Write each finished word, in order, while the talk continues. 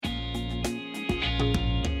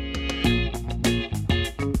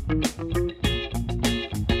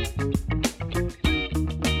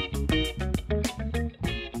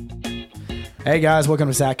Hey guys, welcome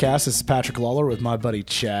to Zacast. This is Patrick Lawler with my buddy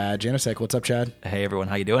Chad Janicek. What's up, Chad? Hey everyone,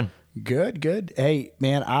 how you doing? Good. Hey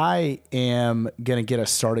man, I am gonna get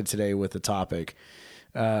us started today with a topic.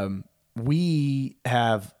 We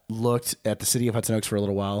have looked at the city of Hudson Oaks for a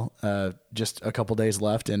little while. Just a couple days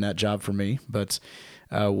left in that job for me, but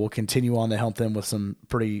we'll continue on to help them with some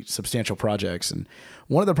pretty substantial projects. And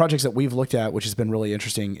one of the projects that we've looked at, which has been really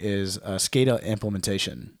interesting, is SCADA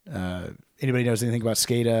implementation. Anybody knows anything about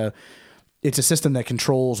SCADA? It's a system that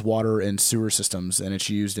controls water and sewer systems, and it's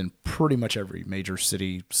used in pretty much every major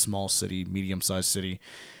city, small city, medium-sized city.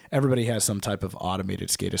 Everybody has some type of automated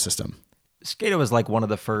SCADA system. SCADA was like one of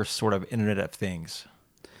the first sort of Internet of Things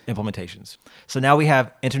implementations. So now we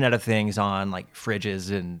have Internet of Things on like fridges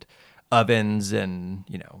and ovens and,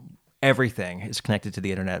 everything is connected to the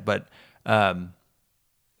internet. But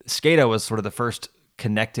SCADA was sort of the first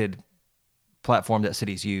connected platform that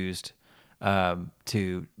cities used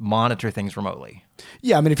to monitor things remotely.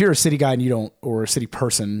 Yeah, I mean, if you're a city guy and you don't, or a city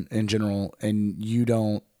person in general, and you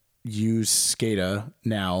don't use SCADA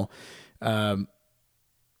now,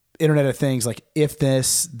 Internet of Things, like if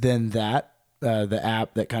this, then that, the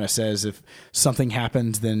app that kind of says if something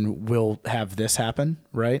happens, then we'll have this happen,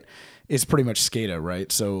 right? It's pretty much SCADA,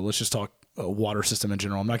 right? So let's just talk water system in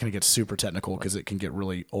general. I'm not going to get super technical because it can get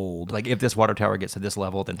really old. Like if this water tower gets to this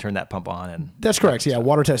level, then turn that pump on. And that's correct. Yeah.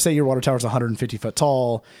 Water tower, say your water tower is 150 foot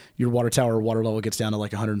tall. Your water tower water level gets down to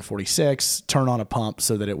like 146. Turn on a pump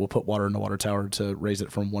so that it will put water in the water tower to raise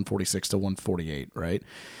it from 146 to 148, right?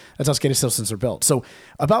 That's how SCADA systems are built. So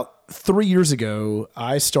about 3 years ago,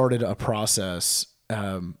 I started a process.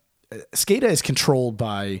 SCADA is controlled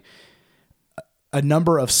by a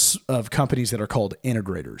number of companies that are called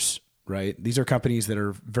integrators. Right? These are companies that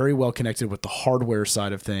are very well connected with the hardware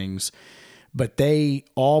side of things, but they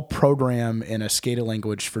all program in a SCADA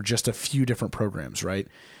language for just a few different programs, right?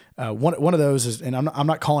 One of those is, and I'm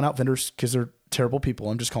not calling out vendors because they're terrible people.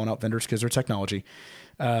 I'm just calling out vendors because they're technology.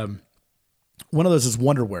 One of those is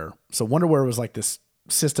Wonderware. So Wonderware was like this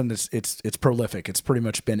system that's it's prolific. It's pretty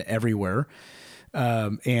much been everywhere,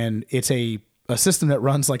 and it's a system that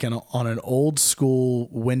runs like on an old school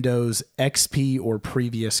Windows XP or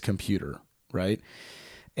previous computer, right?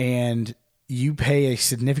 And you pay a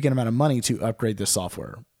significant amount of money to upgrade this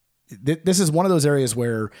software. This is one of those areas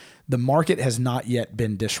where the market has not yet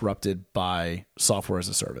been disrupted by software as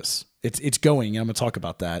a service. It's going, I'm going to talk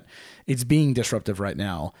about that. It's being disruptive right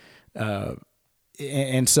now.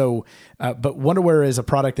 And so, but Wonderware is a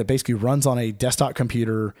product that basically runs on a desktop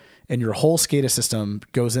computer, and your whole SCADA system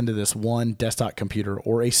goes into this one desktop computer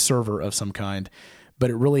or a server of some kind, but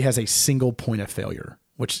it really has a single point of failure,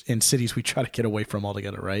 which in cities we try to get away from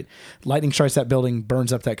altogether, right? Lightning strikes that building,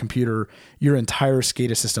 burns up that computer, your entire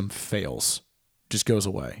SCADA system fails, just goes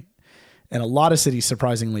away. And a lot of cities,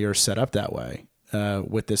 surprisingly, are set up that way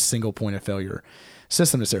with this single point of failure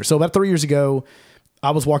system that's there. So about 3 years ago,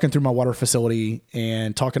 I was walking through my water facility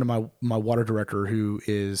and talking to my water director, who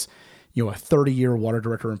is, a 30-year water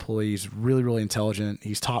director employee. He's really, really intelligent.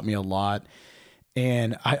 He's taught me a lot.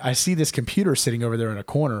 And I see this computer sitting over there in a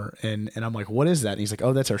corner, and I'm like, what is that? And he's like,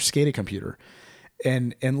 oh, that's our SCADA computer.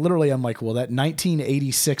 And literally I'm like, well, that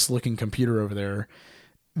 1986 looking computer over there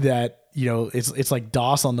that, it's like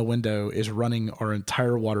DOS on the window is running our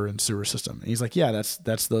entire water and sewer system. And he's like, yeah, that's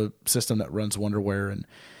the system that runs Wonderware. And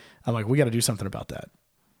I'm like, we got to do something about that.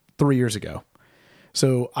 3 years ago.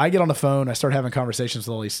 So I get on the phone. I start having conversations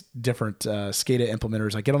with all these different SCADA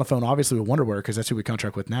implementers. I get on the phone, obviously, with Wonderware because that's who we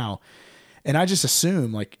contract with now. And I just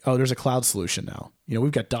assume like, oh, there's a cloud solution now.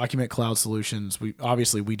 We've got document cloud solutions. We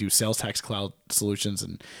do sales tax cloud solutions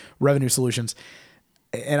and revenue solutions.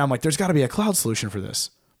 And I'm like, there's got to be a cloud solution for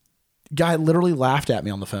this. Guy literally laughed at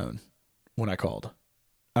me on the phone when I called.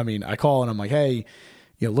 I mean, I call and I'm like, hey,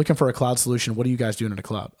 looking for a cloud solution. What are you guys doing in the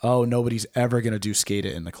cloud? Oh, nobody's ever going to do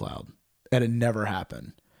SCADA in the cloud. And it never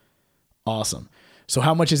happened. Awesome. So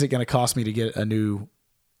how much is it going to cost me to get a new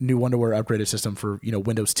Wonderware upgraded system for,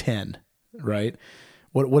 Windows 10, right?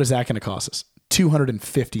 What is that going to cost us?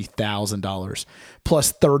 $250,000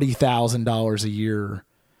 plus $30,000 a year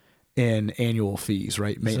in annual fees,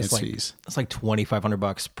 right? Maintenance fees. That's like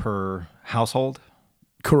 $2,500 per household.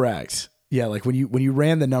 Correct. Yeah. Like when you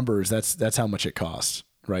ran the numbers, that's how much it costs,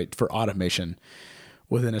 right? For automation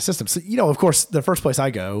within a system. So, of course, the first place I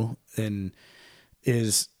go and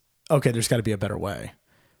is, okay, there's got to be a better way.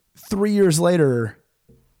 3 years later,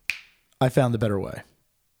 I found the better way.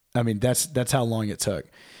 I mean, that's how long it took.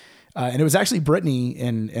 And it was actually Brittany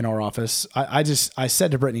in our office. I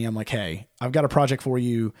said to Brittany, I'm like, hey, I've got a project for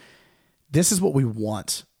you. This is what we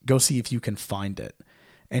want. Go see if you can find it.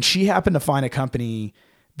 And she happened to find a company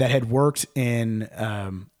that had worked in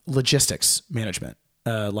logistics management,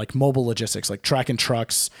 like mobile logistics, like tracking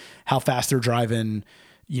trucks, how fast they're driving,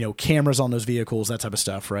 cameras on those vehicles, that type of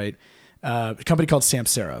stuff, right? A company called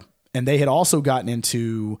Samsara, and they had also gotten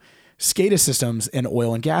into SCADA systems in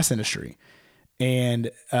oil and gas industry. And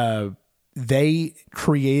they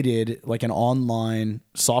created like an online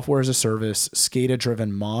software as a service, SCADA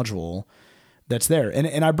driven module that's there.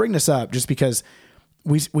 And I bring this up just because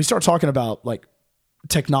we start talking about like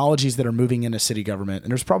technologies that are moving into city government.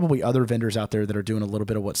 And there's probably other vendors out there that are doing a little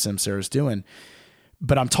bit of what Samsara is doing.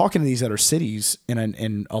 But I'm talking to these other cities,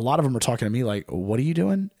 and a lot of them are talking to me like, what are you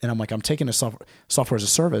doing? And I'm like, I'm taking a software as a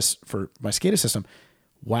service for my SCADA system.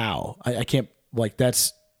 Wow. I can't, like,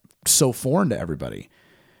 that's so foreign to everybody.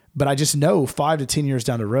 But I just know 5 to 10 years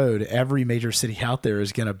down the road, every major city out there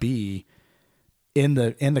is going to be in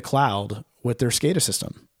the cloud with their SCADA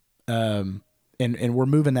system. And we're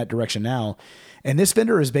moving that direction now. And this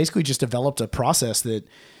vendor has basically just developed a process that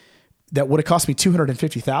would have cost me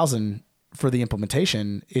 $250,000 for the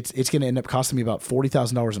implementation. It's going to end up costing me about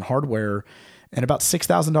 $40,000 in hardware and about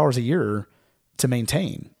 $6,000 a year to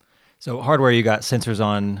maintain. So hardware, you got sensors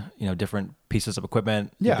on, different pieces of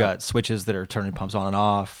equipment. Yeah. You've got switches that are turning pumps on and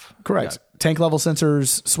off. Correct. Tank level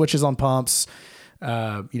sensors, switches on pumps,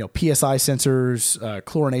 PSI sensors,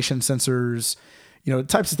 chlorination sensors,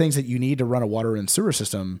 types of things that you need to run a water and sewer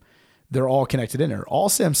system. They're all connected in there. All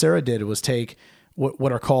Samsara did was take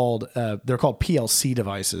what are called, they're called PLC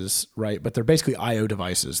devices, right? But they're basically IO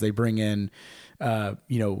devices. They bring in,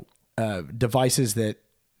 devices that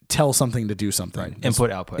tell something to do something. Right.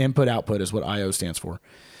 Input output. Input output is what IO stands for.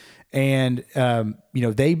 And,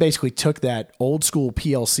 they basically took that old school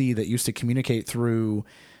PLC that used to communicate through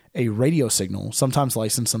a radio signal, sometimes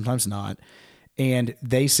licensed, sometimes not. And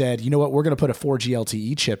they said, you know what, we're going to put a 4G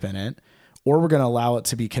LTE chip in it, or we're going to allow it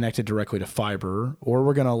to be connected directly to fiber, or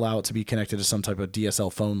we're going to allow it to be connected to some type of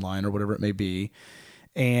DSL phone line or whatever it may be.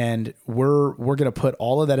 And we're going to put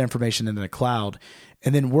all of that information into the cloud.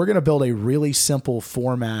 And then we're going to build a really simple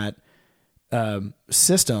format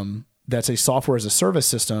system that's a software as a service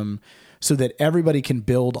system so that everybody can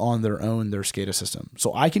build on their SCADA system.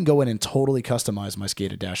 So I can go in and totally customize my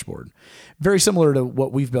SCADA dashboard. Very similar to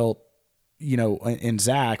what we've built, in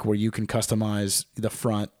Zach, where you can customize the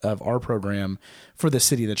front of our program for the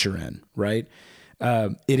city that you're in, right?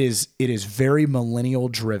 It is very millennial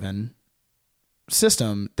driven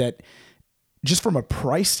system that just from a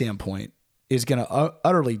price standpoint is going to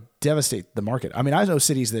utterly devastate the market. I mean, I know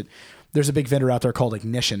cities that there's a big vendor out there called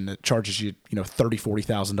Ignition that charges you,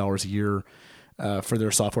 $30,000-$40,000 a year for their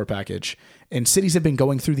software package. And cities have been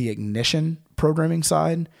going through the Ignition programming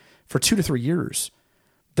side for 2 to 3 years.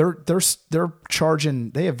 They're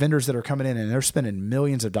charging, they have vendors that are coming in and they're spending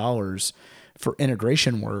millions of dollars for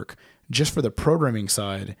integration work just for the programming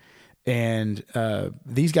side. And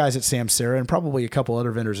these guys at Samsara and probably a couple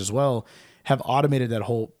other vendors as well have automated that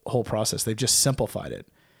whole process. They've just simplified it.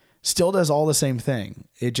 Still does all the same thing.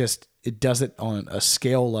 It does it on a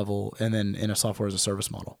scale level and then in a software as a service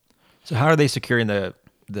model. So how are they securing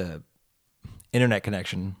the internet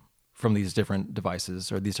connection from these different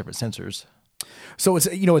devices or these different sensors? So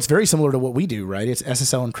it's very similar to what we do, right? It's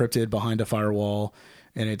SSL encrypted behind a firewall,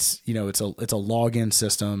 and it's a login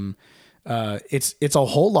system. It's a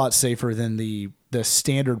whole lot safer than the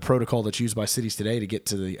standard protocol that's used by cities today to get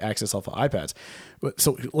to the access off of iPads.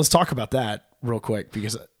 So let's talk about that real quick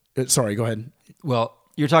because sorry, go ahead. Well,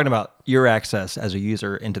 you're talking about your access as a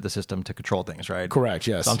user into the system to control things, right? Correct.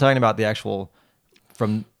 Yes. So I'm talking about the actual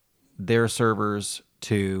from their servers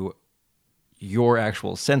to your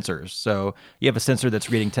actual sensors. So you have a sensor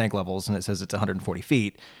that's reading tank levels and it says it's 140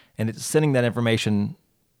 feet and it's sending that information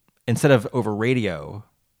instead of over radio.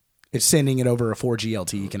 It's sending it over a 4G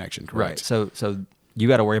LTE connection, correct? Right. So you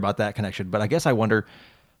got to worry about that connection. But I guess I wonder,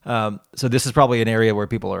 so this is probably an area where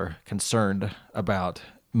people are concerned about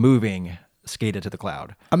moving SCADA to the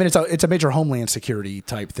cloud. I mean, it's a major homeland security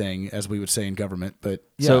type thing, as we would say in government, but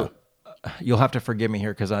yeah. So you'll have to forgive me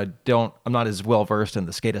here because I'm not as well versed in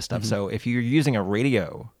the SCADA stuff. Mm-hmm. So if you're using a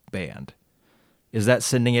radio band, is that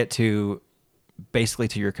sending it to basically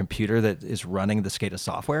to your computer that is running the SCADA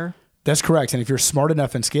software? That's correct. And if you're smart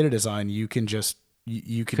enough in SCADA design, you can just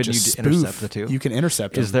spoof. Intercept the two? You can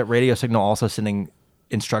intercept them. Is that radio signal also sending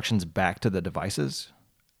instructions back to the devices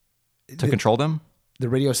to control them? The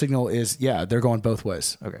radio signal is, they're going both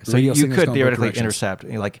ways. Okay. So you could theoretically intercept,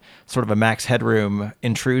 like sort of a Max Headroom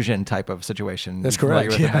intrusion type of situation. That's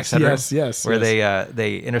correct. Yes. Where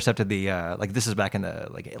they intercepted the, this is back in the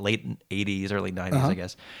late 80s, early 90s, I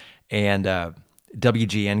guess. And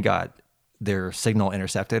WGN got their signal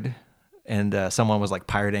intercepted. And someone was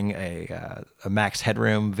pirating a Max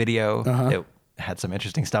Headroom video that had some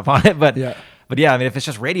interesting stuff on it. But Yeah. yeah, I mean, if it's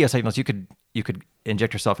just radio signals, you could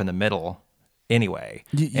inject yourself in the middle anyway,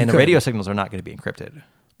 You and the could. radio signals are not going to be encrypted.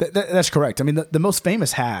 That's correct. I mean, the most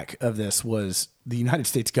famous hack of this was the United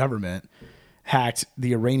States government hacked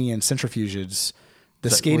the Iranian centrifuges, the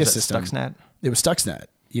SCADA Was that system. Stuxnet? It was Stuxnet,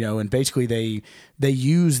 and basically they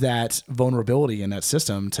use that vulnerability in that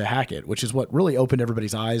system to hack it, which is what really opened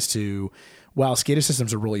everybody's eyes to, wow, SCADA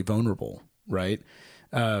systems are really vulnerable, right?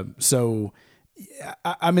 So,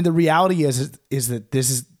 I mean, the reality is that this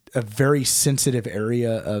is a very sensitive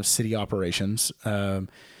area of city operations.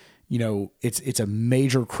 It's a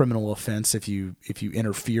major criminal offense if you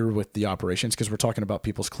interfere with the operations, because we're talking about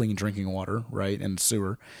people's clean drinking water, right, and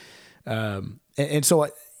sewer. And so,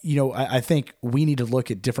 I think we need to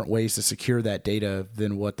look at different ways to secure that data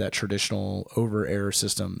than what that traditional over-air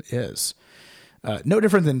system is. No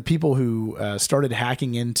different than people who started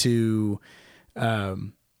hacking into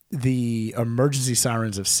the emergency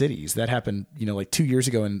sirens of cities. That happened, like 2 years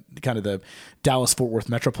ago in kind of the Dallas-Fort Worth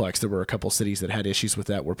Metroplex. There were a couple cities that had issues with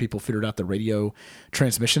that, where people figured out the radio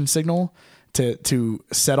transmission signal to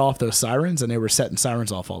set off those sirens, and they were setting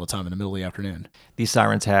sirens off all the time in the middle of the afternoon. These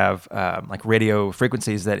sirens have like radio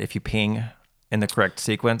frequencies that if you ping in the correct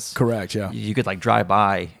sequence, Correct, yeah. you could like drive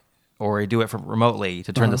by or do it from remotely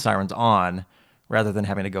to turn the sirens on, rather than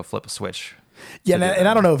having to go flip a switch. Yeah, and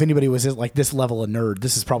I don't know if anybody was like this level of nerd.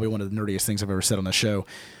 This is probably one of the nerdiest things I've ever said on the show.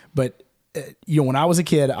 But when I was a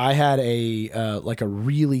kid, I had a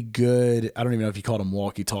really good, I don't even know if you called them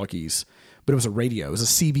walkie-talkies, but it was a radio. It was a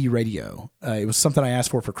CB radio. It was something I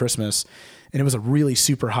asked for Christmas, and it was a really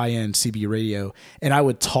super high-end CB radio. And I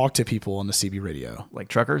would talk to people on the CB radio. Like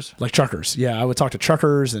truckers? Like truckers. Yeah, I would talk to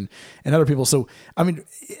truckers and other people. So, I mean,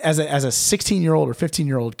 as a 16-year-old or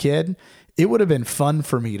 15-year-old kid, it would have been fun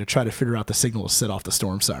for me to try to figure out the signal to set off the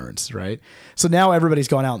storm sirens, right? So now everybody's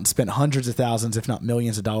gone out and spent hundreds of thousands, if not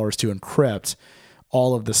millions of dollars to encrypt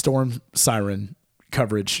all of the storm siren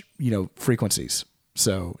coverage, frequencies.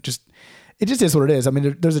 So it just is what it is. I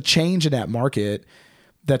mean, there's a change in that market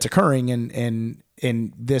that's occurring,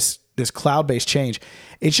 and this cloud-based change.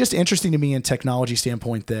 It's just interesting to me in technology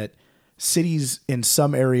standpoint that cities in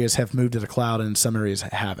some areas have moved to the cloud and in some areas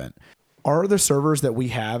haven't. Are the servers that we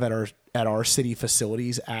have at our city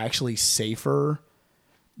facilities actually safer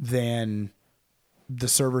than the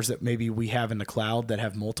servers that maybe we have in the cloud that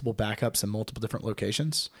have multiple backups in multiple different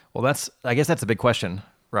locations? Well, I guess that's a big question,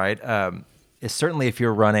 right? It's certainly if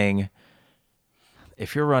you're running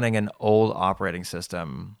an old operating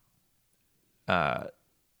system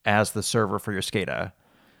as the server for your SCADA.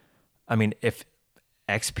 I mean, if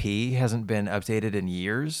XP hasn't been updated in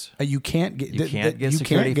years, You can't get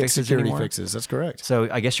security security fixes fixes. That's correct. So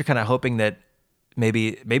I guess you're kind of hoping that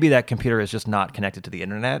maybe that computer is just not connected to the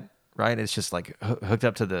internet, right? It's just like hooked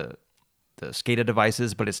up to the SCADA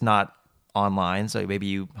devices, but it's not online. So maybe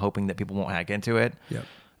you hoping that people won't hack into it, Yep.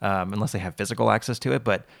 Unless they have physical access to it.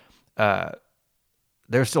 But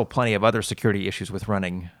there's still plenty of other security issues with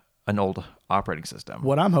running an old operating system.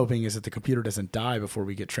 What I'm hoping is that the computer doesn't die before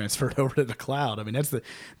we get transferred over to the cloud. I mean,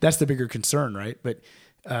 that's the bigger concern, right? But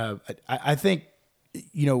I think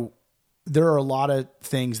there are a lot of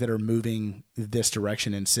things that are moving this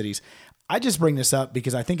direction in cities. I just bring this up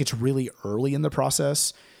because I think it's really early in the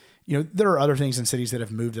process. There are other things in cities that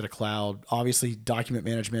have moved to the cloud. Obviously, document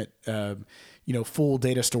management, full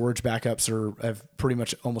data storage backups have pretty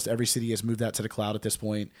much almost every city has moved that to the cloud at this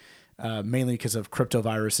point. Mainly because of crypto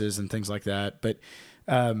viruses and things like that. But,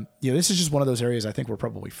 this is just one of those areas I think we're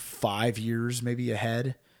probably 5 years maybe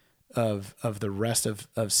ahead of the rest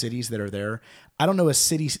of cities that are there. I don't know a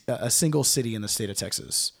single city in the state of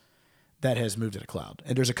Texas that has moved to the cloud.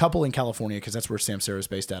 And there's a couple in California, because that's where Samsara is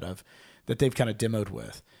based out of, that they've kind of demoed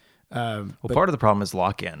with. But part of the problem is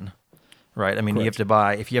lock-in, right? I mean, if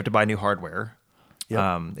you have to buy new hardware,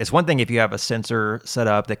 Yep. It's one thing if you have a sensor set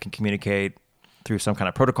up that can communicate through some kind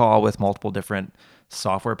of protocol with multiple different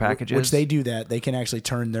software packages. Which they do that. They can actually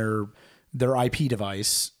turn their IP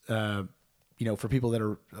device, for people that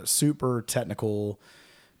are super technical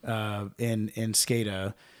in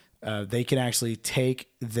SCADA, they can actually take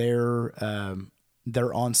their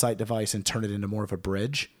on-site device and turn it into more of a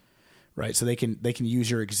bridge, right? So they can use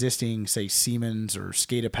your existing, say, Siemens or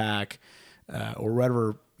SCADA pack or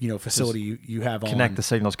whatever facility you have connect the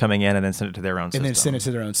signals coming in and then send it to their own system. And then send it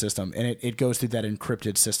to their own system. And it goes through that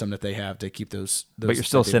encrypted system that they have to keep those but you're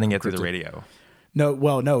still sending it through the encrypted. radio.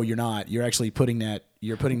 No, you're not. You're actually putting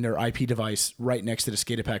their IP device right next to the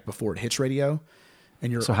SCADA pack before it hits radio.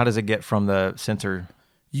 And So how does it get from the sensor?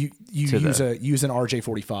 You use an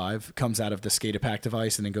RJ45, comes out of the SCADA pack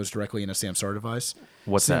device and then goes directly in a Samsara device.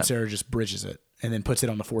 What's that? Samsara just bridges it and then puts it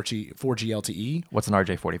on the 4G LTE. What's an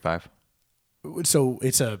RJ45? So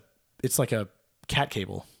it's like a cat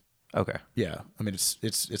cable. Okay. Yeah, I mean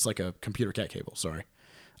it's like a computer cat cable. Sorry,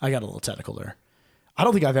 I got a little technical there. I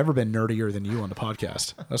don't think I've ever been nerdier than you on the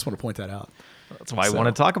podcast. I just want to point that out. That's why I want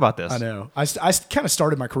to talk about this. I know. I kind of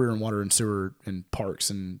started my career in water and sewer and parks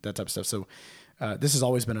and that type of stuff. So this has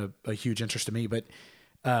always been a huge interest to me. But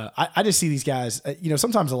I just see these guys,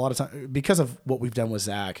 sometimes a lot of time, because of what we've done with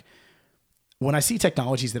Zach, when I see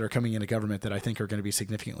technologies that are coming into government that I think are going to be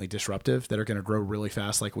significantly disruptive, that are going to grow really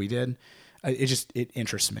fast like we did, it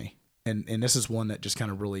interests me. And this is one that just kind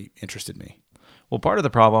of really interested me. Well, part of the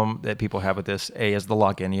problem that people have with this, is the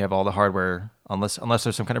lock-in. You have all the hardware, unless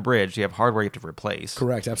there's some kind of bridge, you have hardware you have to replace.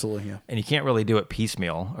 Correct, absolutely, yeah. And you can't really do it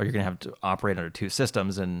piecemeal, or you're going to have to operate under two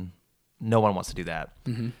systems, and no one wants to do that.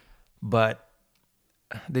 Mm-hmm. But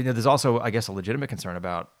there's also, I guess, a legitimate concern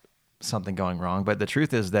about something going wrong. But the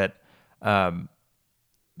truth is that the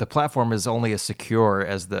platform is only as secure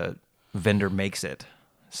as the vendor makes it.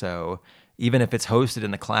 So even if it's hosted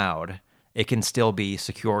in the cloud, it can still be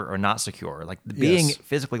secure or not secure. Like being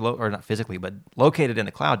physically, or not physically, but located in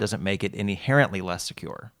the cloud doesn't make it inherently less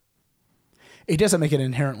secure. It doesn't make it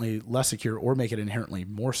inherently less secure or make it inherently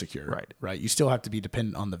more secure. Right. You still have to be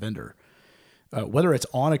dependent on the vendor. Whether it's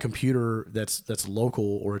on a computer that's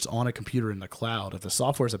local or it's on a computer in the cloud, if the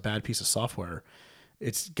software is a bad piece of software,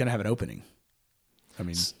 it's going to have an opening. I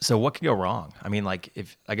mean, so what could go wrong? I mean, like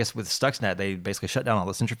I guess with Stuxnet, they basically shut down all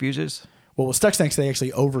the centrifuges. Well, with Stuxnet, they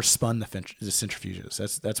actually overspun the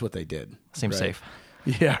centrifuges. That's what they did. Seems safe.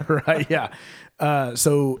 Yeah, right. Yeah.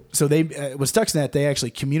 So they with Stuxnet, they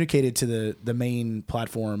actually communicated to the main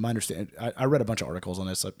platform. My understanding, I read a bunch of articles on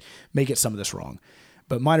this. So may get some of this wrong,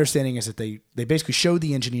 but my understanding is that they basically showed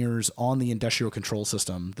the engineers on the industrial control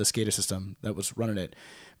system, the SCADA system that was running it,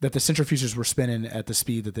 that the centrifuges were spinning at the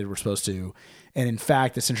speed that they were supposed to, and in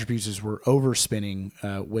fact, the centrifuges were overspinning,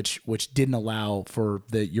 which didn't allow for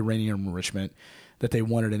the uranium enrichment that they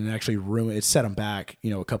wanted, and it actually ruined. It set them back,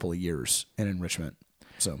 a couple of years in enrichment.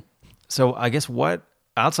 So I guess what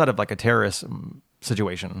outside of like a terrorist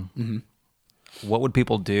situation, mm-hmm. what would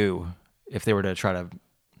people do if they were to try to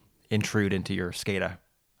intrude into your SCADA?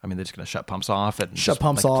 I mean, they're just going to shut pumps off and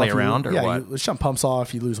play around, or what? You shut pumps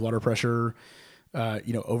off. You lose water pressure.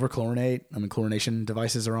 Overchlorinate. I mean, chlorination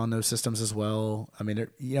devices are on those systems as well. I mean,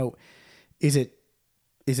 is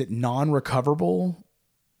it non-recoverable?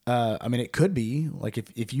 I mean, it could be. Like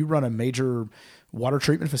if you run a major water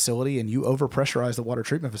treatment facility and you overpressurize the water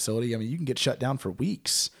treatment facility, I mean, you can get shut down for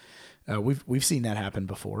weeks. We've seen that happen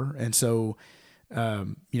before, and so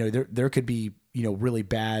there could be really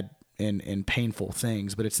bad and painful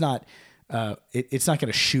things, but it's not it's not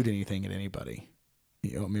going to shoot anything at anybody.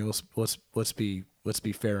 I mean, let's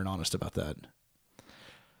be fair and honest about that.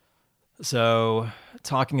 So,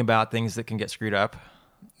 talking about things that can get screwed up.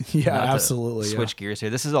 Yeah, absolutely. Switch gears here.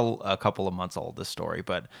 This is a couple of months old, this story,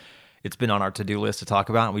 but it's been on our to-do list to talk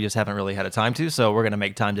about, and we just haven't really had a time to, so we're going to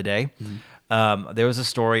make time today. Mm-hmm. There was a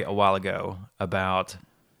story a while ago about...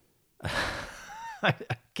 I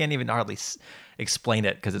can't even hardly explain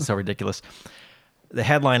it because it's so ridiculous. The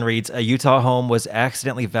headline reads, a Utah home was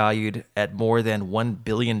accidentally valued at more than $1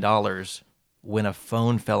 billion when a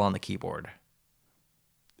phone fell on the keyboard.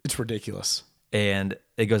 It's ridiculous. And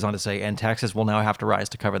it goes on to say, and taxes will now have to rise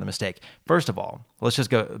to cover the mistake. First of all, let's just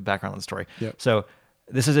go background on the story. Yep. So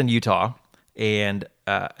this is in Utah, and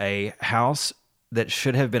a house that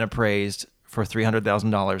should have been appraised for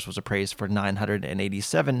 $300,000 was appraised for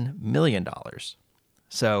 $987 million.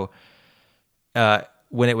 So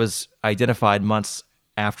when it was identified months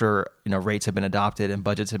after rates had been adopted and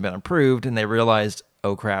budgets had been approved, and they realized,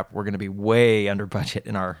 oh crap, we're going to be way under budget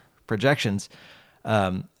in our projections.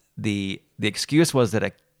 The excuse was that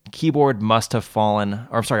a phone must have fallen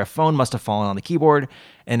on the keyboard,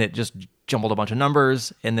 and it just jumbled a bunch of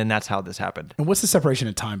numbers, and then that's how this happened. And what's the separation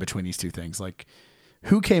in time between these two things? Like,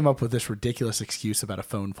 who came up with this ridiculous excuse about a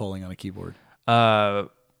phone falling on a keyboard?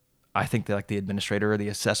 I think the administrator or the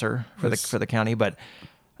assessor for the county, but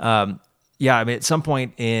yeah, I mean, at some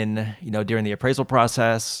point in during the appraisal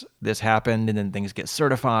process, this happened, and then things get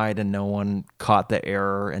certified, and no one caught the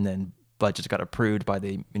error, and then budgets got approved by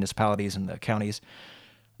the municipalities and the counties,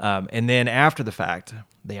 and then after the fact,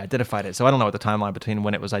 they identified it. So I don't know what the timeline between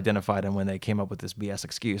when it was identified and when they came up with this BS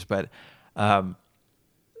excuse, but I'm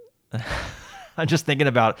just thinking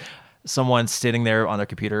about someone sitting there on their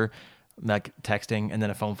computer, like texting, and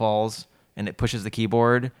then a phone falls and it pushes the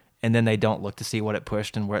keyboard, and then they don't look to see what it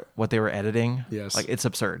pushed and what they were editing. Yes. Like, it's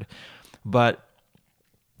absurd. But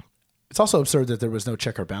It's also absurd that there was no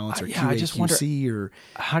check or balance or yeah, I just wonder, QA/QC or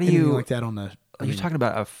how do anything you like that on the. You're talking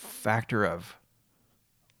about a factor of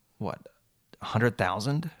what,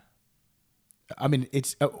 100,000? I mean,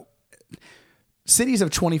 it's cities of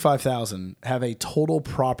 25,000 have a total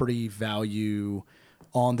property value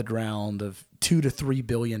on the ground of $2 to $3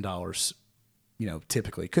 billion.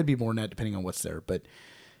 Typically it could be more than that depending on what's there, but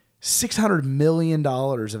 $600 million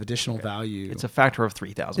of additional value. It's a factor of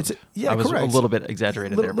 3,000. Yeah, I was correct. a little bit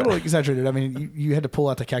exaggerated there. A little exaggerated. I mean, you had to pull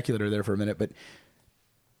out the calculator there for a minute, but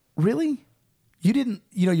really? You didn't,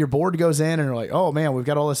 your board goes in and you're like, oh man, we've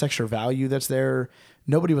got all this extra value that's there.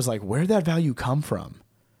 Nobody was like, where'd that value come from?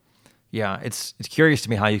 Yeah, it's curious to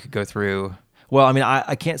me how you could go through. Well, I mean,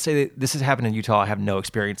 I can't say that this has happened in Utah. I have no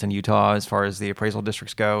experience in Utah as far as the appraisal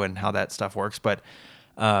districts go and how that stuff works, but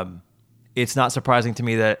it's not surprising to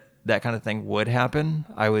me that that kind of thing would happen.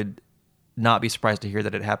 I would not be surprised to hear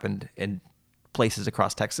that it happened in places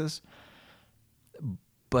across Texas.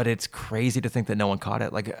 But it's crazy to think that no one caught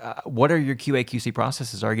it. Like, what are your QA/QC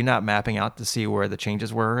processes? Are you not mapping out to see where the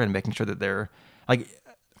changes were and making sure that they're like?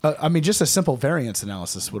 I mean, just a simple variance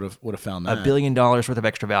analysis would have found that $1 billion worth of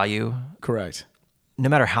extra value. Correct. No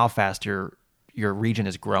matter how fast your region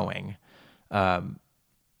is growing, an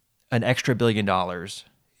extra $1 billion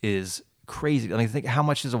is crazy. I mean, think how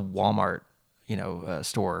much is a Walmart,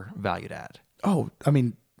 store valued at? Oh, I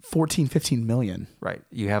mean, 14, 15 million. Right.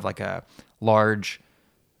 You have like a large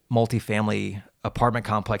multifamily apartment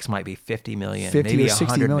complex might be 50 million, 50 maybe to 60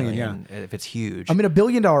 100 million, million if it's huge. I mean, $1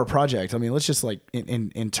 billion project. I mean, let's just like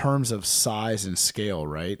in terms of size and scale,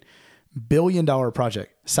 right? $1 billion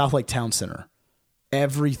project, South Lake Town Center,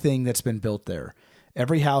 everything that's been built there,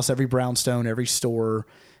 every house, every brownstone, every store,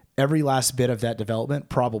 every last bit of that development,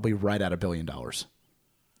 probably right at $1 billion.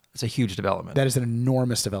 It's a huge development. That is an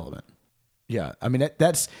enormous development. Yeah. I mean,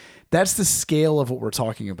 that's the scale of what we're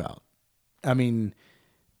talking about. I mean,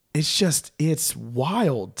 it's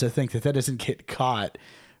wild to think that doesn't get caught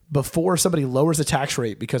before somebody lowers the tax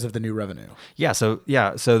rate because of the new revenue. Yeah. So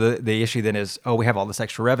the issue then is, we have all this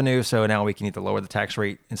extra revenue. So now we can either lower the tax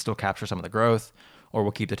rate and still capture some of the growth, or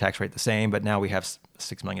we'll keep the tax rate the same. But now we have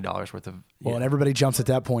 $6 million worth of. Well, and everybody jumps at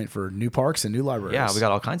that point for new parks and new libraries. Yeah. We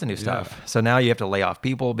got all kinds of new stuff. Yeah. So now you have to lay off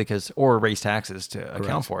people or raise taxes to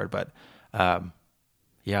account for it. But,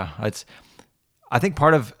 I think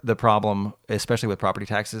part of the problem, especially with property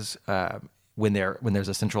taxes, when there's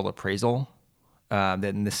a central appraisal,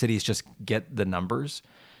 then the cities just get the numbers,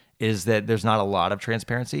 is that there's not a lot of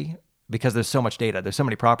transparency because there's so much data. There's so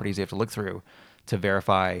many properties you have to look through to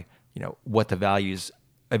verify, what the values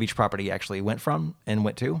of each property actually went from and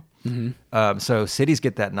went to. Mm-hmm. So cities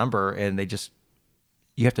get that number, and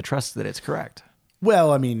you have to trust that it's correct.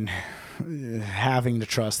 Well, I mean, having to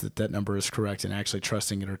trust that number is correct and actually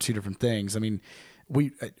trusting it are two different things. I mean,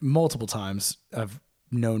 we multiple times have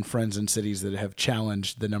known friends in cities that have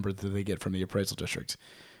challenged the number that they get from the appraisal district,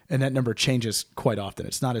 and that number changes quite often.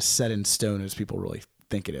 It's not as set in stone as people really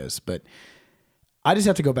think it is. But I just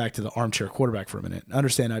have to go back to the armchair quarterback for a minute.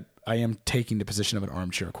 Understand, I am taking the position of an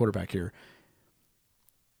armchair quarterback here.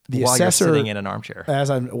 While you're sitting in an armchair.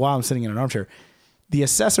 While I'm sitting in an armchair, the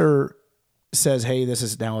assessor says, hey, this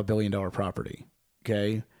is now $1 billion property.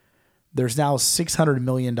 Okay. There's now $600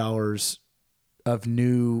 million of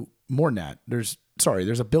new, more than that. There's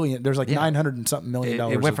 $1 billion. There's like 900 and something million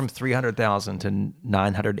dollars. It went from 300,000 to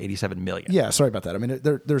 987 million. Yeah. Sorry about that. I mean,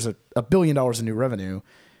 there's $1 billion in new revenue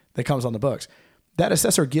that comes on the books. That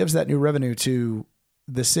assessor gives that new revenue to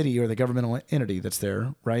the city or the governmental entity that's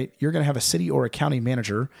there, right? You're going to have a city or a county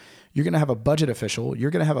manager. You're going to have a budget official.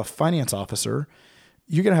 You're going to have a finance officer.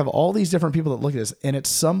 You're going to have all these different people that look at this. And at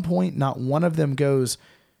some point, not one of them goes,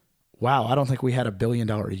 wow, I don't think we had $1 billion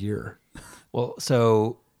a year. Well,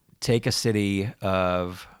 so take a city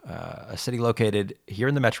located here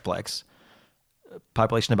in the Metroplex,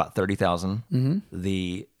 population about 30,000. Mm-hmm.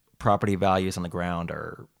 The property values on the ground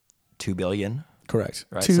are $2 billion. Correct.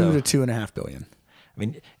 Right? 2 to $2.5 billion. I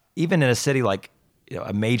mean, even in a city like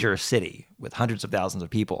a major city with hundreds of thousands of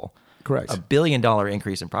people, correct, $1 billion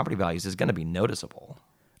increase in property values is going to be noticeable.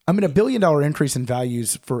 I mean, $1 billion increase in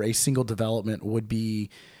values for a single development would be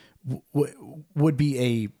the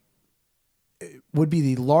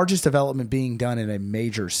largest development being done in a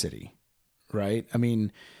major city, right? I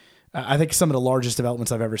mean, I think some of the largest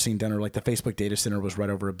developments I've ever seen done are like the Facebook data center was right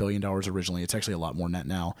over $1 billion originally. It's actually a lot more than that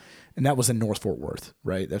now. And that was in North Fort Worth,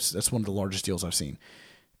 right? That's one of the largest deals I've seen.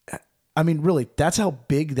 I mean, really, that's how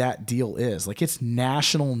big that deal is. Like, it's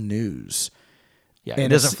national news. Yeah, and it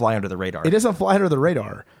doesn't fly under the radar. It doesn't fly under the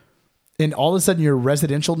radar. And all of a sudden your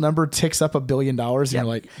residential number ticks up $1 billion. And Yeah, you're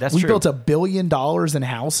like, that's we true. built $1 billion in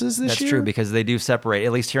houses this That's year. true because they do separate,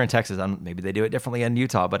 at least here in Texas. Maybe they do it differently in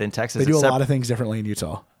Utah, but in Texas, They do it's a lot of things differently in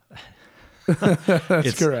Utah. That's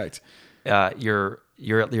It's- correct. your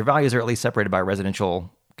values are at least separated by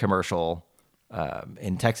residential, commercial.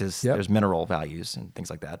 In Texas, Yep. there's mineral values and things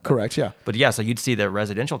like that. But, Correct. Yeah. But yeah, so you'd see the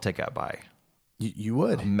residential tick up by You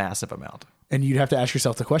would. a massive amount. And you'd have to ask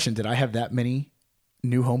yourself the question, did I have that many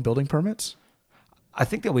new home building permits? I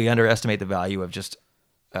think that we underestimate the value of just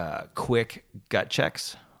quick gut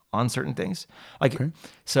checks on certain things. Like,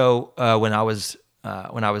 so when I was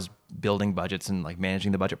building budgets and like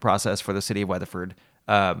managing the budget process for the city of Weatherford,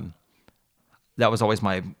 that was always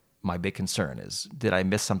my big concern: is did I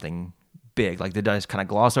miss something big? Like, did I just kind of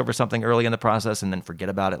gloss over something early in the process and then forget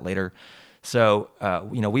about it later? So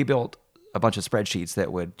we built a bunch of spreadsheets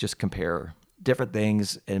that would just compare different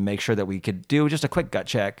things and make sure that we could do just a quick gut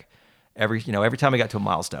check every time we got to a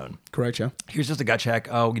milestone. Correct. Yeah. Here's just a gut check.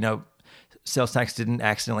 Oh, sales tax didn't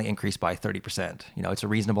accidentally increase by 30%. It's a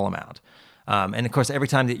reasonable amount. And of course, every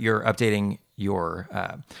time that you're updating your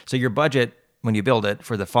budget when you build it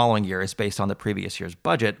for the following year is based on the previous year's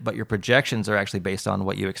budget, but your projections are actually based on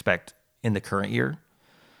what you expect in the current year.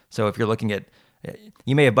 So if you're looking at,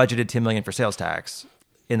 you may have budgeted $10 million for sales tax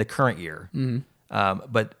in the current year,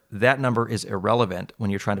 but that number is irrelevant when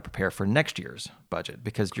you're trying to prepare for next year's budget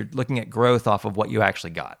because you're looking at growth off of what you actually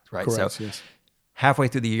got, right? Correct, So yes. halfway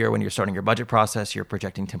through the year when you're starting your budget process, you're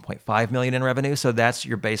projecting $10.5 million in revenue. So that's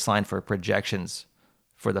your baseline for projections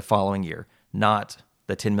for the following year, not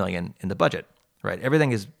the $10 million in the budget, right? Everything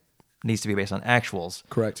needs to be based on actuals.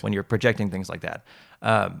 Correct. When you're projecting things like that.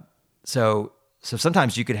 So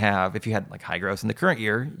sometimes you could have, if you had like high growth in the current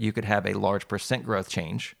year, you could have a large percent growth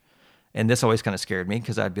change. And this always kind of scared me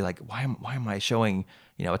because I'd be like, why am I showing,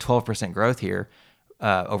 a 12% growth here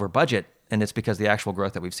over budget? And it's because the actual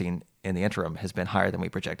growth that we've seen in the interim has been higher than we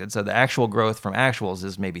projected. So the actual growth from actuals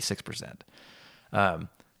is maybe 6%.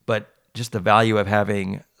 But just the value of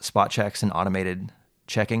having spot checks and automated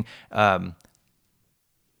checking,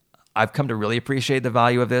 I've come to really appreciate the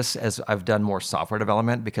value of this as I've done more software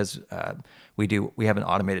development because we have an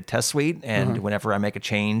automated test suite, and whenever I make a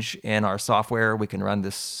change in our software, we can run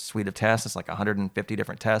this suite of tests. It's like 150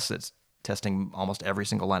 different tests. It's testing almost every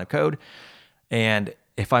single line of code. And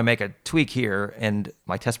if I make a tweak here and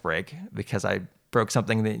my test break because I broke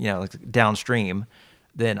something that like downstream,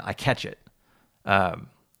 then I catch it.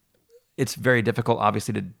 It's very difficult,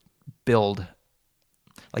 obviously, to build.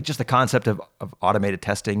 Like just the concept of automated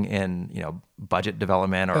testing in budget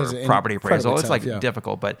development or property appraisal, it's like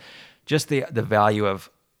difficult. But just the value of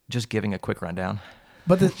just giving a quick rundown.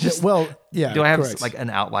 But do I have correct. like an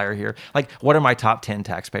outlier here? Like, what are my top 10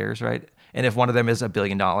 taxpayers, right? And if one of them is $1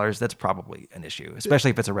 billion, that's probably an issue,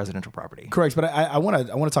 especially if it's a residential property. Correct. But I want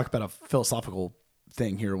to talk about a philosophical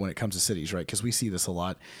thing here when it comes to cities, right? Because we see this a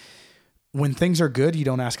lot. When things are good, you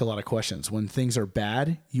don't ask a lot of questions. When things are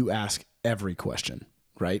bad, you ask every question.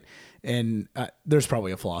 Right. And there's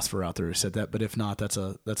probably a philosopher out there who said that, but if not, that's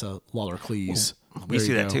a Lawler Cleese. Well, we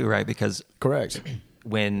see that too, right? Because correct.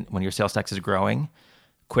 When your sales tax is growing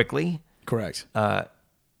quickly, correct.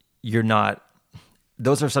 You're not,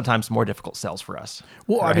 those are sometimes more difficult sales for us.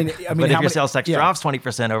 Well, right? I mean, but if your sales tax drops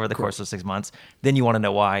 20% over the course of 6 months, then you want to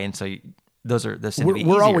know why. And so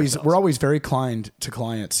we're always very kind to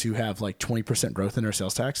clients who have like 20% growth in their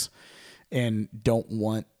sales tax and don't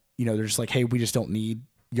want, they're just like, hey, we just don't need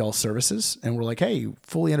y'all's services. And we're like, hey,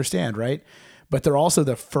 fully understand. Right. But they're also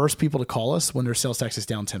the first people to call us when their sales tax is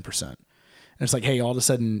down 10%. And it's like, hey, all of a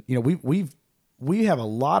sudden, we have a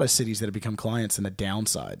lot of cities that have become clients in the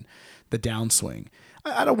downside, the downswing.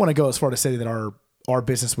 I don't want to go as far to say that our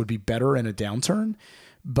business would be better in a downturn,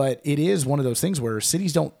 but it is one of those things where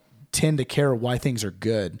cities don't tend to care why things are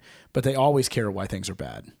good, but they always care why things are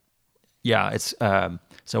bad. Yeah, it's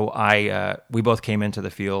we both came into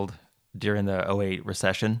the field during the 2008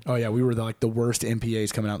 recession. Oh yeah, we were the worst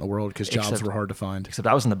MPAs coming out in the world because jobs were hard to find. Except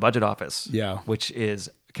I was in the budget office. Yeah, which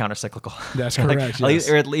is countercyclical. That's correct. Yes.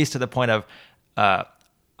 Or at least to the point of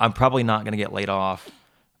I'm probably not going to get laid off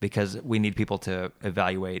because we need people to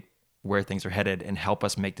evaluate where things are headed and help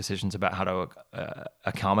us make decisions about how to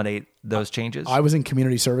accommodate those changes. I was in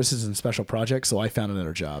community services and special projects, so I found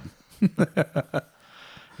another job.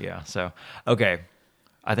 Yeah. So, okay.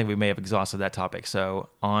 I think we may have exhausted that topic. So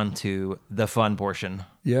on to the fun portion.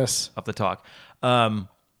 Yes. Of the talk. I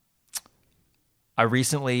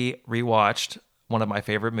recently rewatched one of my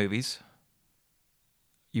favorite movies.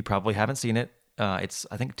 You probably haven't seen it. It's,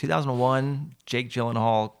 I think, 2001 Jake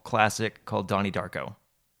Gyllenhaal classic called Donnie Darko.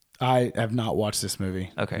 I have not watched this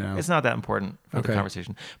movie. Okay. No. It's not that important for the Okay.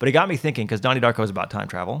 conversation. But it got me thinking, because Donnie Darko is about time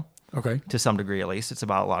travel, Okay. to some degree at least. It's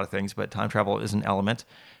about a lot of things, but time travel is an element.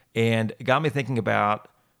 And it got me thinking about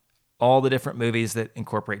all the different movies that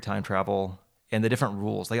incorporate time travel and the different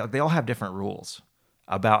rules. They all have different rules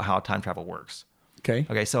about how time travel works. Okay.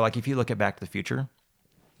 Okay, so like if you look at Back to the Future,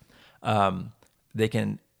 going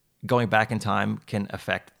back in time can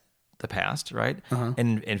affect the past, right?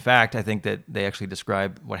 And in fact, I think that they actually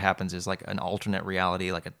describe what happens is like an alternate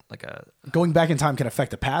reality, like a Going back in time can affect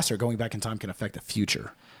the past, or going back in time can affect the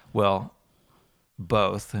future. well,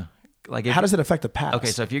 both. Like How does it affect the past? Okay,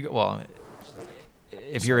 so if you're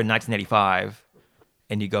in 1985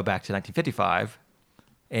 and you go back to 1955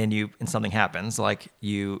 and something happens, like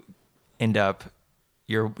you end up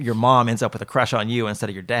your mom ends up with a crush on you instead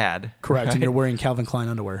of your dad. Correct. right? And you're wearing Calvin Klein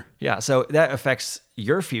underwear. Yeah, so that affects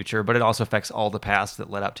your future, but it also affects all the past that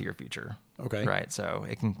led up to your future. Okay. Right. So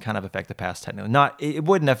it can kind of affect the past technically. It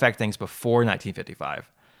wouldn't affect things before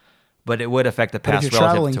 1955, but it would affect the But past. if you're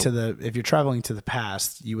traveling to the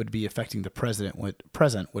past, you would be affecting the present,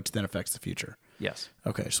 which then affects the future. Yes.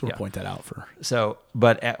 Okay, just want to point that out for. So,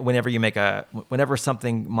 but whenever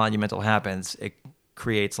something monumental happens, it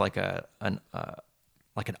creates like an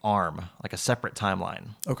arm, like a separate timeline.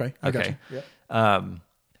 Okay, I got you.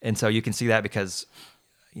 And so you can see that because,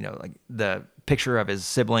 like the picture of his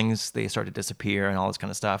siblings, they start to disappear and all this kind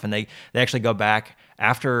of stuff. And they actually go back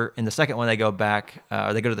after, in the second one, they go back,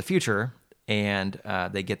 they go to the future and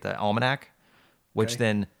they get the almanac, which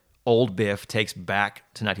then old Biff takes back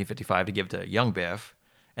to 1955 to give to young Biff.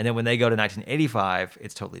 And then when they go to 1985,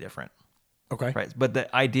 it's totally different. Okay. Right. But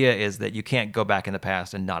the idea is that you can't go back in the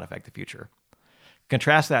past and not affect the future.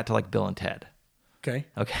 Contrast that to like Bill and Ted. Okay.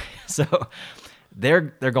 Okay. So they're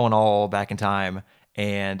going all back in time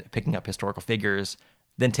and picking up historical figures,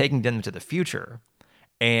 then taking them to the future.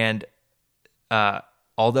 And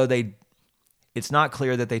although it's not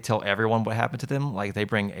clear that they tell everyone what happened to them, like they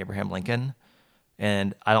bring Abraham Lincoln,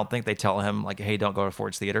 and I don't think they tell him like, hey, don't go to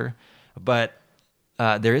Ford's Theater. But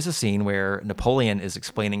there is a scene where Napoleon is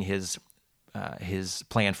explaining his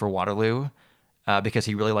plan for Waterloo because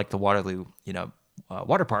he really liked the Waterloo,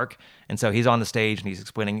 water park. And so he's on the stage and he's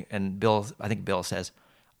explaining, and I think Bill says,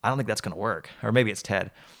 I don't think that's going to work. Or maybe it's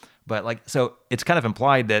Ted. But so it's kind of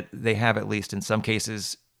implied that they have, at least in some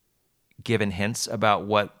cases, given hints about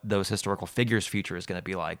what those historical figures' future is going to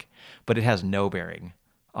be like. But it has no bearing,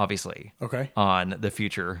 obviously, on the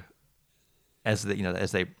future as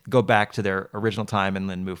they go back to their original time and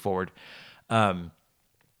then move forward. But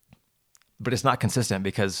it's not consistent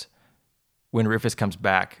because when Rufus comes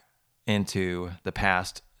back into the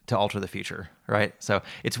past to alter the future, right? So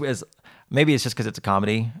maybe it's just because it's a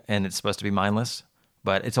comedy and it's supposed to be mindless,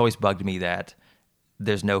 but it's always bugged me that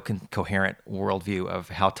there's no coherent worldview of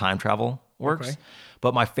how time travel works. Okay.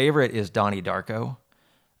 But my favorite is Donnie Darko,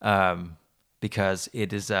 because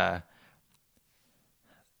it is the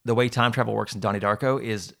way time travel works in Donnie Darko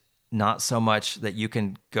is not so much that you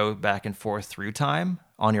can go back and forth through time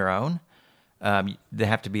on your own. They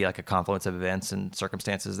have to be like a confluence of events and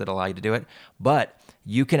circumstances that allow you to do it. But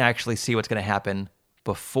you can actually see what's going to happen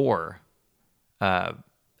before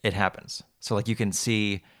it happens. So like you can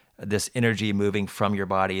see this energy moving from your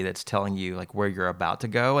body that's telling you like where you're about to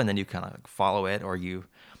go, and then you kind of follow it.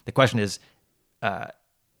 The question is,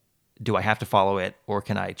 do I have to follow it, or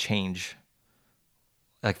can I change?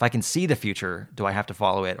 Like if I can see the future, do I have to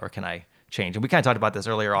follow it, or can I change? And we kind of talked about this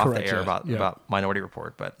earlier off the air about Minority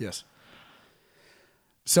Report, but yes.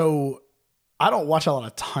 So I don't watch a lot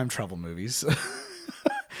of time travel movies.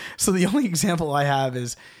 So the only example I have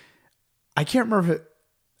is, I can't remember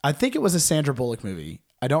I think it was a Sandra Bullock movie.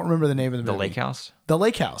 I don't remember the name of the movie. The Lake House? The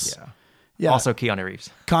Lake House. Yeah. Yeah. Also Keanu Reeves.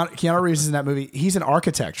 Keanu Reeves is in that movie. He's an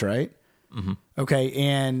architect, right? Mm-hmm. Okay.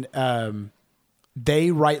 And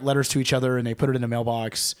they write letters to each other and they put it in a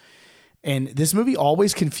mailbox. And this movie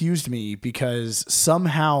always confused me because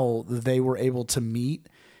somehow they were able to meet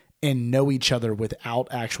and know each other without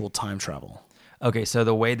actual time travel. Okay, so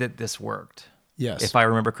the way that this worked, Yes. if I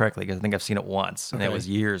remember correctly, because I think I've seen it once, and it Okay. was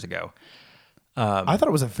years ago. I thought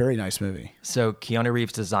it was a very nice movie. So Keanu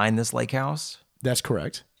Reeves designed this lake house, That's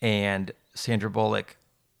correct. and Sandra Bullock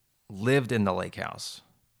lived in the lake house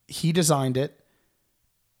He designed it.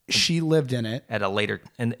 She lived in it at a later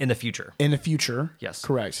in the future. in the future. Yes,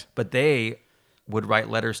 Correct. But they would write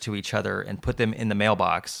letters to each other and put them in the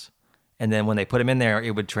mailbox. And then when they put them in there,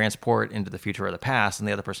 it would transport into the future or the past, and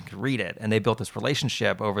the other person could read it. And they built this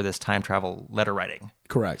relationship over this time travel letter writing.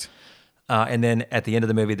 Correct. And then at the end of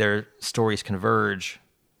the movie, their stories converge,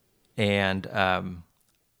 and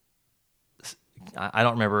I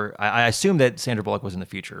don't remember. I assume that Sandra Bullock was in the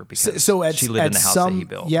future because she lived in the house that he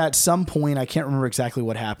built. Yeah, at some point, I can't remember exactly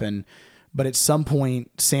what happened, but at some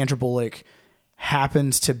point, Sandra Bullock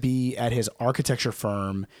happens to be at his architecture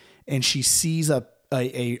firm, and she sees a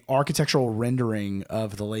architectural rendering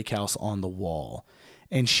of the lake house on the wall,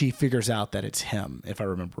 and she figures out that it's him, if I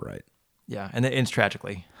remember right. Yeah, and it ends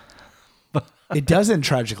tragically. It does end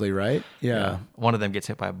tragically, right? Yeah. One of them gets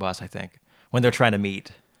hit by a bus, I think, when they're trying to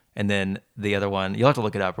meet. And then the other one, you'll have to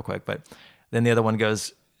look it up real quick, but then the other one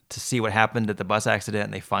goes to see what happened at the bus accident,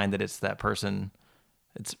 and they find that it's that person.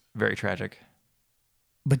 It's very tragic.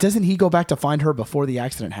 But doesn't he go back to find her before the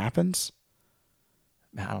accident happens?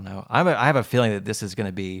 I don't know. I have a feeling that this is going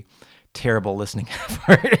to be terrible listening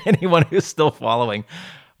for anyone who's still following.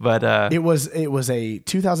 But it was a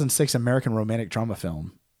 2006 American romantic drama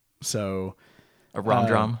film. So a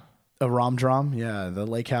rom-dram? A rom-dram, yeah. The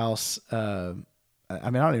Lake House. I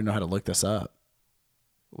don't even know how to look this up.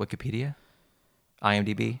 Wikipedia?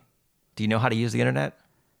 IMDb? Do you know how to use the internet?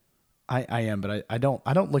 I am, but I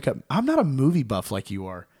don't look up. I'm not a movie buff like you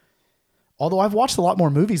are. Although I've watched a lot more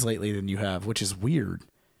movies lately than you have, which is weird.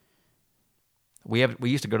 We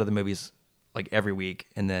used to go to the movies like every week,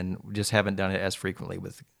 and then we just haven't done it as frequently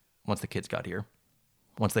once the kids got here.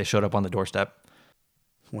 Once they showed up on the doorstep.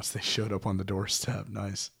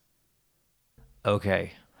 Nice.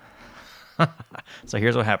 Okay. So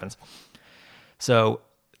here's what happens. So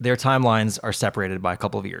their timelines are separated by a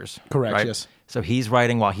couple of years. Correct, right? yes. So he's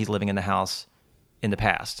writing while he's living in the house in the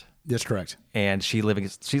past. That's correct. And she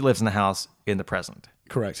lives in the house in the present.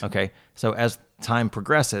 Correct. Okay. So as time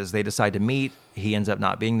progresses, they decide to meet. He ends up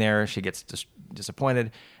not being there. She gets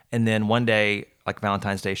disappointed. And then one day, like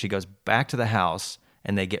Valentine's Day, she goes back to the house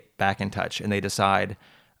and they get back in touch and they decide,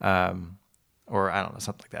 or I don't know,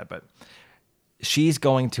 something like that. But she's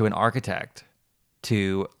going to an architect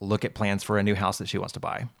to look at plans for a new house that she wants to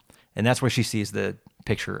buy. And that's where she sees the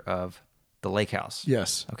picture of the lake house.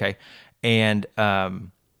 Yes. Okay. And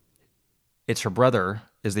it's her brother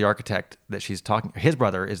is the architect that she's talking. His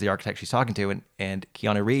brother is the architect she's talking to, and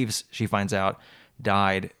Keanu Reeves, she finds out,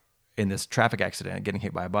 died in this traffic accident, getting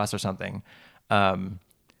hit by a bus or something,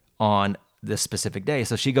 on this specific day.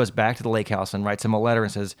 So she goes back to the lake house and writes him a letter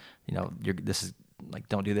and says, this is like,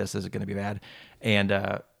 don't do this. This is going to be bad. And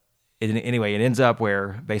anyway, it ends up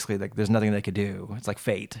where basically like there's nothing they could do. It's like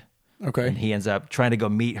fate. Okay. And he ends up trying to go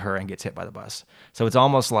meet her and gets hit by the bus. So it's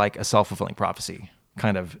almost like a self-fulfilling prophecy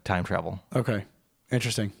kind of time travel. Okay.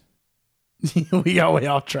 Interesting. We got way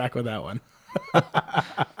off track with that one.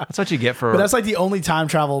 That's what you get for... But that's like the only time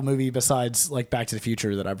travel movie besides like Back to the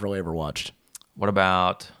Future that I've really ever watched. What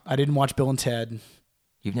about... I didn't watch Bill and Ted.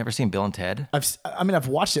 You've never seen Bill and Ted? I've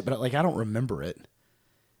watched it, but like I don't remember it.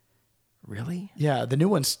 Really? Yeah, the new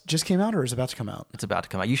one's just came out or is about to come out? It's about to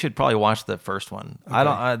come out. You should probably watch the first one.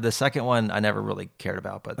 Okay. The second one I never really cared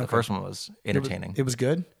about, but the first one was entertaining. It was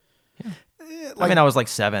good? Yeah. I was like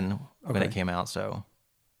 7 when it came out, so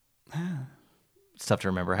it's tough to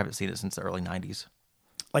remember. I haven't seen it since the early 90s.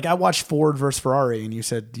 Like I watched Ford versus Ferrari, and you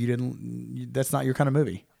said that's not your kind of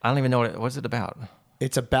movie. I don't even know what's it about.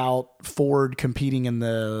 It's about Ford competing in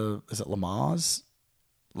is it Le Mans?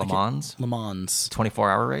 Le Mans? Le Mans.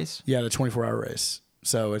 24-hour race? Yeah, the 24-hour race.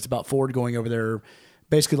 So it's about Ford going over there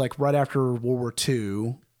basically like right after World War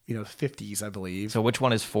II, 50s, I believe. So which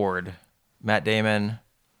one is Ford? Matt Damon?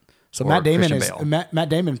 So Matt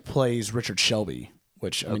Damon plays Richard Shelby,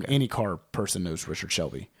 which I mean, any car person knows Richard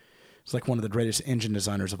Shelby. He's like one of the greatest engine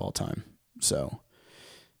designers of all time. So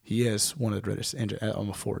he is one of the greatest engine. I'm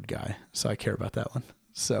a Ford guy, so I care about that one.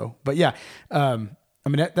 So, but yeah, I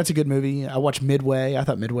mean, that's a good movie. I watched Midway. I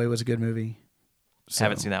thought Midway was a good movie. So,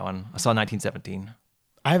 haven't seen that one. I saw 1917.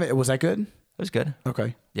 I haven't. Was that good? It was good.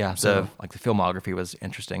 Okay. Yeah. So the filmography was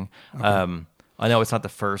interesting. Okay. I know it's not the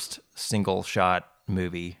first single shot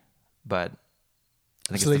movie, but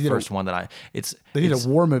I think it's the first one that they did a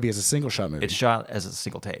war movie as a single shot movie. It's shot as a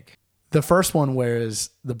single take. The first one was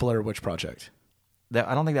the Blair Witch Project.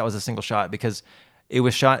 I don't think that was a single shot because it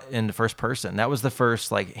was shot in the first person. That was the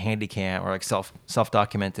first like handy cam or like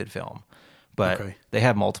self-documented film, but they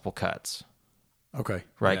have multiple cuts. Okay.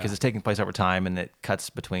 Right. Because it's taking place over time and it cuts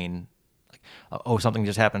between like, something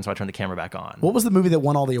just happened. So I turned the camera back on. What was the movie that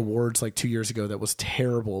won all the awards like 2 years ago that was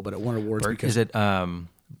terrible, but it won awards because is it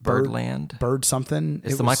Birdland? Bird something?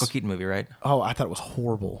 It's the Michael Keaton movie, right? Oh, I thought it was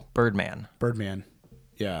horrible. Birdman.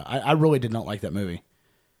 Yeah. I really did not like that movie.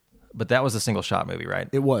 But that was a single shot movie, right?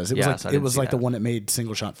 It was. It was like the one that made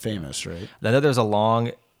single shot famous, right? I know there's a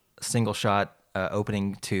long single shot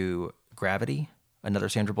opening to Gravity, another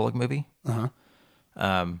Sandra Bullock movie.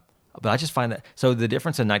 But I just find that so the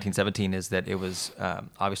difference in 1917 is that it was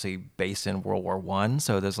obviously based in World War One.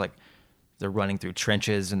 So there's like they're running through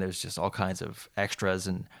trenches and there's just all kinds of extras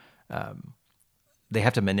and they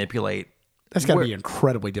have to manipulate. That's got to be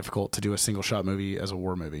incredibly difficult to do a single shot movie as a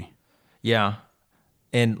war movie. Yeah.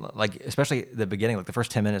 And like, especially the beginning, like the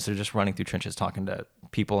first 10 minutes, they're just running through trenches, talking to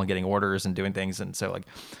people and getting orders and doing things. And so like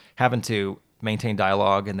having to maintain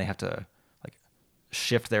dialogue and they have to like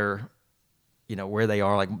shift their, where they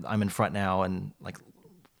are. Like I'm in front now and like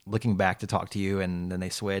looking back to talk to you. And then they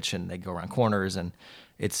switch and they go around corners and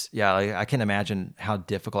it's, like, I can imagine how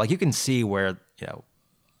difficult, like you can see where,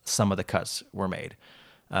 some of the cuts were made.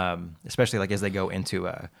 Especially like as they go into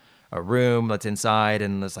a room that's inside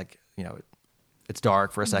and there's like, it's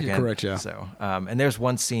dark for a second. You're correct, yeah. So, and there's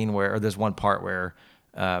one scene there's one part where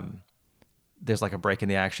there's like a break in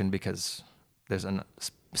the action because there's a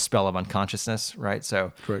spell of unconsciousness, right?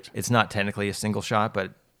 So correct. It's not technically a single shot,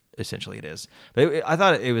 but essentially it is. But I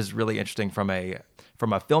thought it was really interesting from a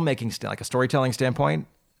filmmaking, like a storytelling standpoint,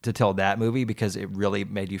 to tell that movie because it really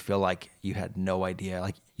made you feel like you had no idea,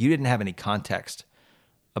 like you didn't have any context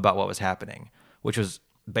about what was happening, which was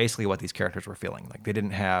basically what these characters were feeling. Like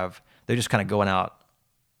they're just kind of going out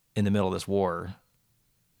in the middle of this war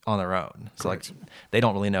on their own. So correct. Like they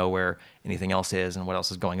don't really know where anything else is and what else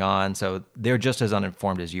is going on. So they're just as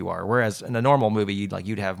uninformed as you are. Whereas in a normal movie, you'd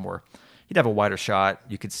have a wider shot.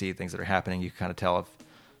 You could see things that are happening. You could kind of tell if,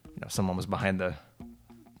 someone was behind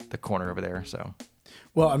the corner over there. So.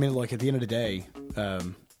 Well, I mean, like at the end of the day,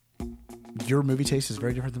 your movie taste is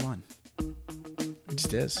very different than mine. It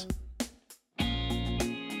just is.